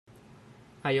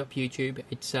Hey up YouTube,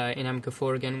 it's in Amiga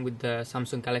 4 again with the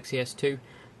Samsung Galaxy S2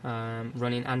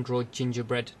 running Android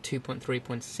Gingerbread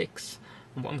 2.3.6,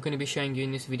 and what I'm going to be showing you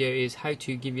in this video is how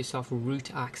to give yourself root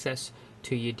access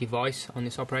to your device on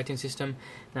this operating system.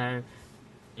 Now,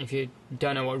 if you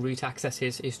don't know what root access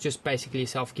is, it's just basically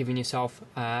yourself giving yourself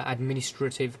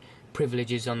administrative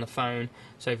privileges on the phone.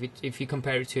 So if you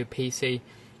compare it to a PC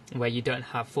where you don't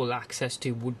have full access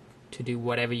to do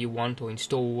whatever you want or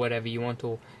install whatever you want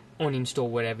or uninstall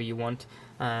whatever you want,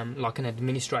 like an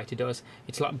administrator does,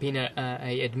 it's like being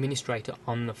a administrator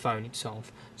on the phone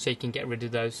itself. So you can get rid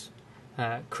of those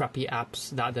crappy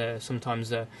apps that sometimes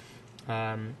the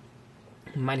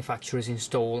manufacturers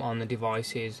install on the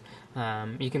devices.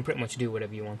 You can pretty much do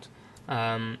whatever you want.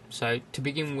 So to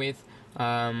begin with,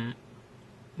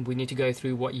 we need to go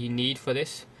through what you need for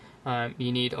this.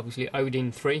 You need obviously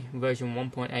Odin 3 version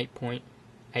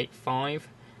 1.8.85.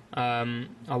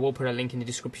 I will put a link in the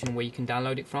description where you can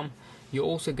download it from. You're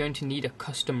also going to need a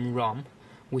custom ROM,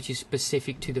 which is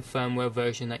specific to the firmware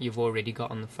version that you've already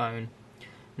got on the phone.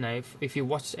 Now, if you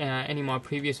watched any of my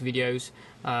previous videos,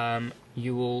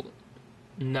 you will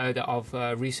know that I've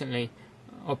recently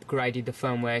upgraded the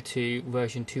firmware to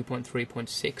version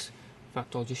 2.3.6. In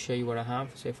fact, I'll just show you what I have.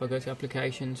 So if I go to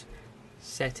Applications,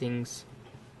 Settings,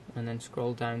 and then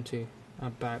scroll down to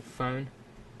About Phone,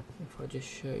 if I just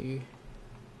show you,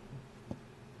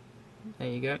 there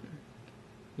you go.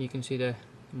 You can see the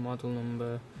model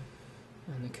number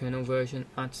and the kernel version.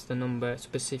 That's the number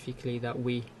specifically that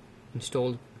we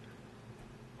installed.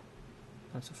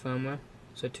 That's the firmware.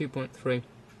 So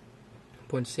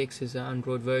 2.3.6 is the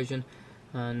Android version,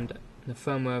 and the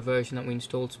firmware version that we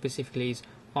installed specifically is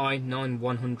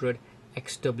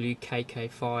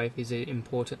i9100XWKK5 is an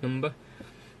important number.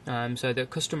 So the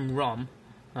custom ROM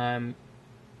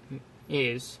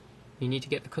is, you need to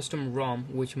get the custom ROM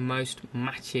which most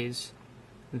matches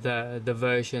the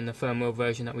firmware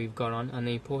version that we've got on. And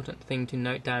the important thing to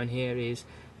note down here is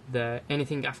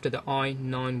anything after the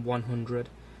i9100.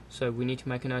 So we need to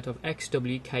make a note of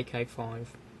XWKK5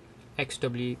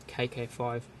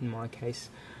 in my case.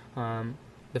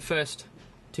 The first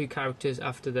two characters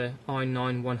after the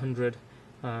i9100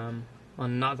 are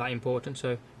not that important,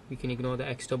 so we can ignore the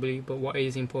XW, but what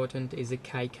is important is the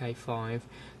KK5,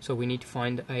 so we need to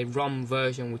find a ROM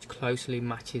version which closely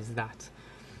matches that.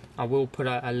 I will put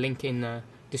a link in the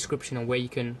description of where you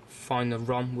can find the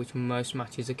ROM which most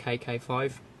matches the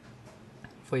KK5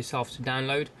 for yourself to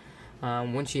download.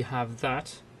 Once you have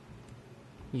that,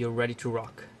 you're ready to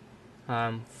rock.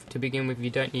 To begin with, you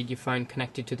don't need your phone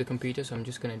connected to the computer, so I'm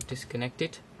just going to disconnect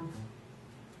it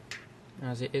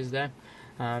as it is there.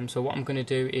 So what I'm going to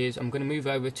do is I'm going to move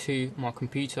over to my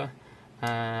computer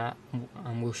and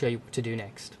we'll show you what to do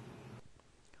next.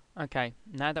 Okay,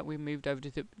 now that we've moved over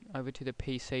to the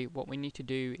PC, what we need to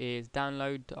do is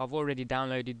download. I've already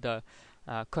downloaded the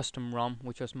custom ROM,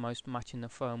 which was most matching the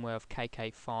firmware of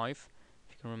KK5, if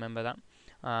you can remember that.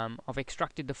 I've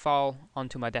extracted the file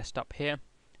onto my desktop here.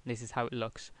 This is how it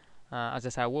looks. As I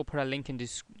say, I will put a link in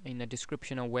the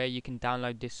description of where you can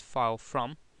download this file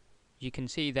from. You can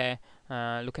see there,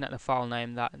 looking at the file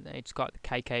name, that it's got the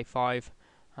KK5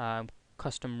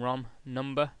 custom ROM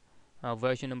number,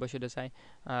 version number should I say,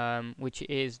 which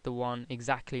is the one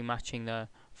exactly matching the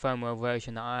firmware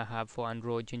version that I have for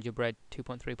Android Gingerbread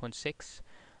 2.3.6.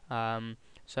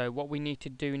 So what we need to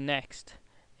do next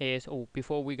is,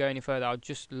 before we go any further, I'd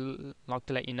just like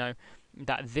to let you know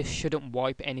that this shouldn't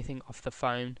wipe anything off the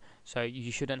phone. So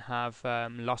you shouldn't have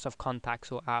loss of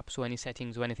contacts or apps or any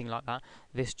settings or anything like that.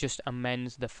 This just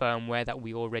amends the firmware that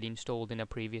we already installed in a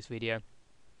previous video.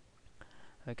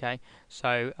 Okay,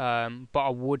 so but I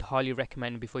would highly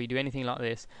recommend, before you do anything like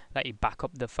this, that you back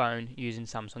up the phone using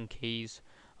Samsung Keys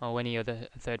or any other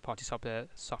third-party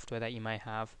software that you may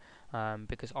have,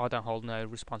 because I don't hold no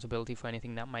responsibility for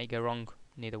anything that may go wrong,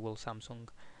 neither will Samsung.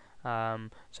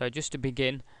 So just to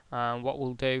begin, what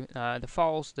we'll do,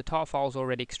 the tar files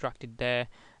already extracted there.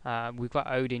 We've got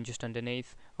Odin just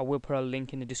underneath. I will put a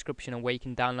link in the description of where you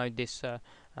can download this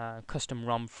custom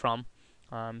ROM from,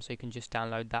 so you can just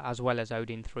download that, as well as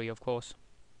Odin 3 of course.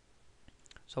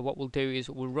 So what we'll do is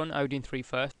we'll run Odin 3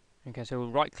 first. Okay, so we'll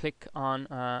right click on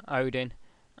Odin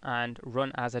and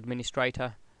run as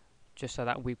administrator, just so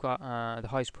that we've got the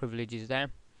highest privileges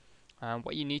there.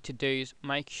 What you need to do is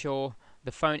make sure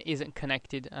the phone isn't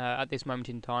connected at this moment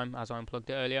in time, as I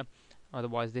unplugged it earlier.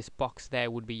 Otherwise this box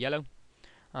there would be yellow.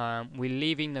 We're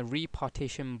leaving the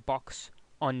repartition box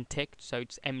unticked, so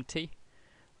it's empty.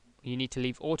 You need to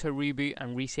leave auto reboot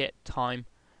and reset time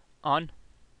on,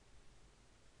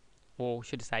 or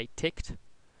should I say ticked.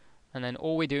 And then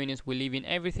all we're doing is we're leaving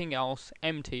everything else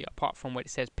empty apart from where it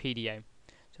says PDO.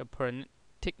 So put a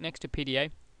tick next to PDA,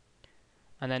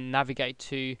 and then navigate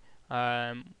to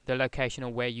the location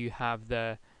of where you have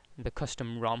the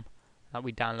custom ROM that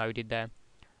we downloaded there.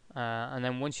 And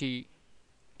then once you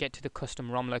get to the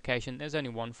custom ROM location, there's only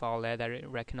one file there that it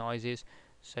recognizes.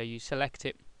 So you select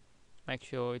it, make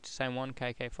sure it's the same one,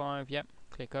 KK5, yep,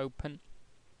 click open.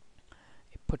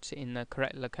 It puts it in the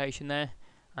correct location there,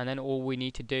 and then all we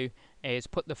need to do is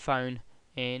put the phone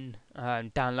in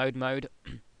download mode.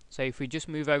 So if we just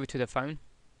move over to the phone,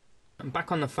 and back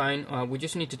on the phone, we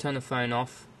just need to turn the phone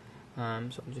off. So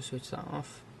I'll just switch that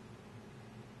off.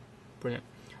 Brilliant.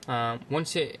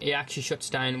 Once it actually shuts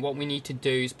down, what we need to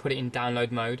do is put it in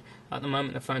download mode. At the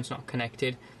moment the phone's not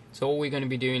connected, so all we're going to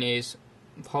be doing is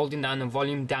holding down the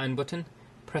volume down button,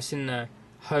 pressing the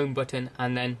home button,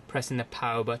 and then pressing the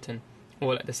power button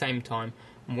all at the same time.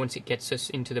 And once it gets us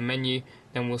into the menu,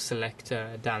 then we'll select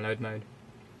download mode.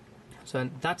 So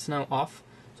that's now off.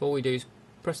 So all we do is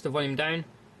press the volume down,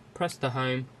 press the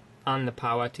home and the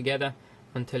power together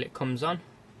until it comes on.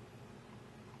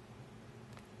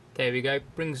 There we go.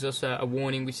 Brings us a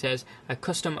warning which says a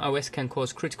custom OS can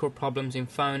cause critical problems in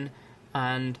phone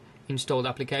and installed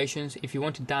applications. If you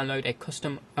want to download a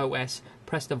custom OS,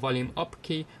 press the volume up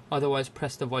key, otherwise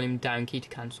press the volume down key to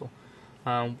cancel.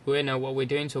 We know what we're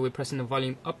doing, so we're pressing the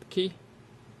volume up key.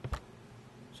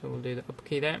 So we'll do the up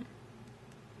key there.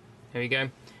 There we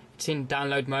go. It's in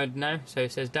download mode now, so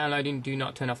it says downloading, do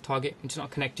not turn off target. It's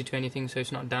not connected to anything, so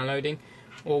it's not downloading.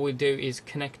 All we do is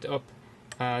connect up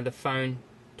the phone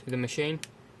to the machine.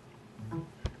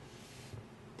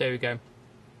 There we go.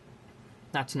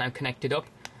 That's now connected up.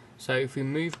 So if we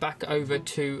move back over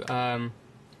to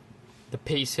the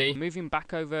PC, moving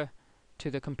back over to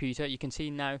the computer, you can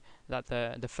see now that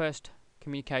the first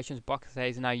communications box there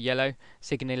is now yellow,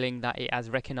 signaling that it has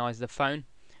recognized the phone,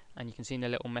 and you can see in the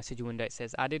little message window it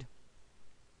says added.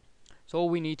 So all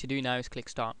we need to do now is click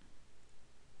start.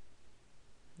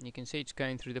 You can see it's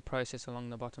going through the process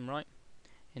along the bottom right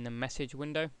in the message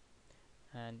window,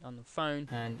 and on the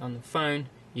phone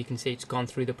you can see it's gone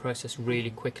through the process really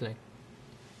quickly.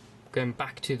 Going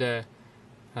back to the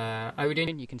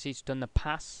Odin, you can see it's done the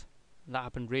pass. That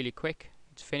happened really quick.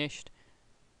 It's finished,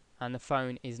 and the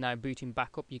phone is now booting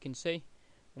back up. You can see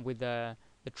with the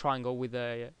triangle, with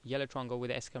the yellow triangle with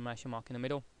the exclamation mark in the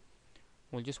middle.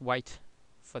 We'll just wait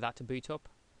for that to boot up.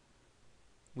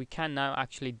 We can now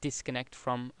actually disconnect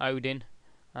from Odin.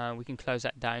 We can close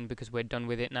that down because we're done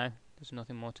with it now. There's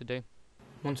nothing more to do.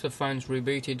 Once the phone's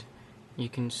rebooted, you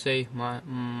can see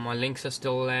my links are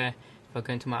still there. If I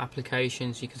go into my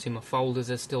applications, you can see my folders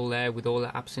are still there with all the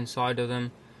apps inside of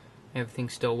them.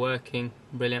 Everything's still working.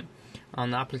 Brilliant.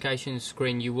 On the applications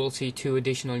screen, you will see two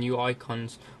additional new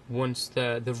icons once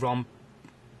the ROM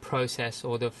process,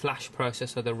 or the flash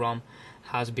process of the ROM,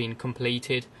 has been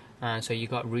completed. So you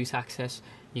got root access.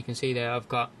 You can see there I've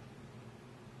got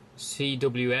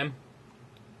CWM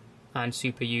and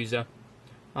superuser.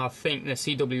 I think the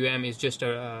CWM is just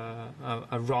a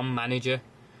ROM manager,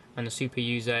 and the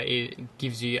superuser, it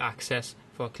gives you access.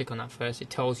 If I click on that first, it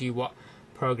tells you what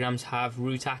programs have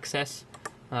root access.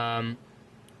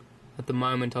 At the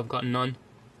moment I've got none,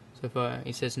 so if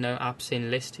it says no apps in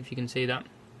list, if you can see that.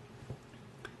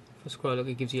 If I scroll up,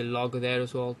 it gives you a log there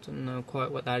as well. Don't know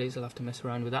quite what that is, I'll have to mess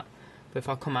around with that. But if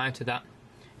I come out of that,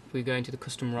 if we go into the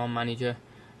custom ROM manager,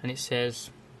 and it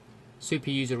says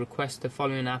superuser request, the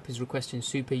following app is requesting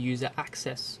superuser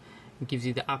access. It gives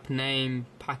you the app name,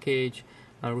 package,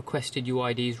 requested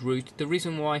UID is root. The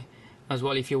reason why, as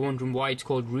well, if you're wondering why it's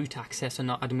called root access and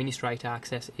not administrator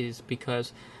access, is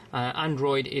because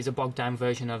Android is a bogged down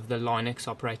version of the Linux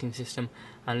operating system,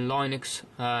 and Linux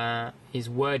is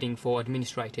wording for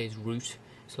administrator is root.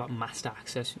 It's like master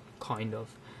access, kind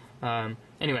of.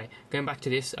 Anyway, going back to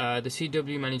this, the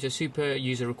CW manager super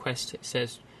user request, it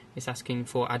says it's asking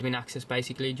for admin access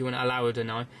basically. Do you want to allow or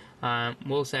deny?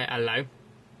 We'll say allow,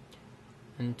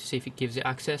 and to see if it gives it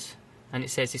access, and it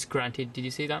says it's granted. Did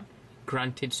you see that?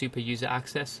 Granted super user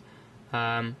access,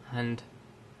 and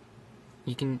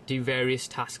you can do various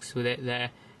tasks with it there.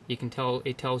 You can tell,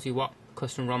 it tells you what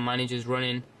custom ROM manager is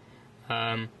running,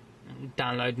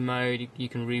 download mode, you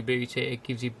can reboot it, it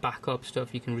gives you backup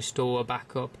stuff, you can restore a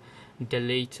backup,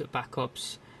 delete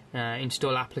backups,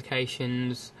 install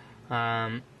applications,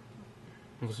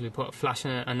 obviously flash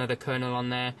another kernel on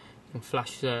there, you can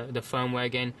flash the firmware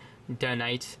again,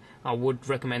 donate. I would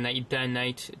recommend that you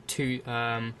donate to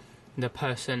the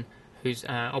person who's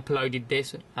uploaded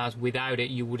this, as without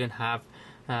it you wouldn't have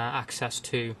access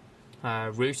to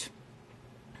root.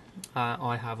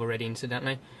 I have already,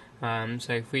 incidentally.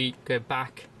 So if we go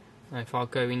back, if I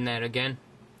go in there again,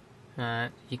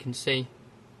 you can see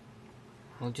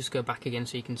I'll just go back again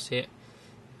so you can see it.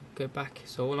 Go back.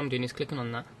 So all I'm doing is clicking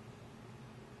on that.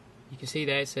 You can see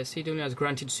there it says CW has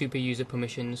granted super user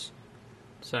permissions.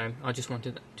 So I just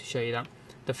wanted to show you that.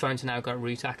 The phone's now got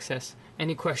root access.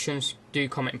 Any questions, do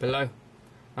comment below.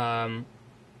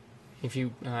 If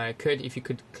you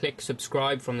could click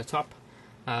subscribe from the top,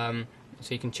 so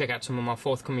you can check out some of my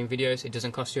forthcoming videos. It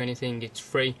doesn't cost you anything, it's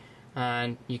free,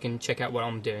 and you can check out what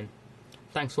I'm doing.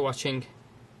 Thanks for watching,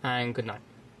 and good night.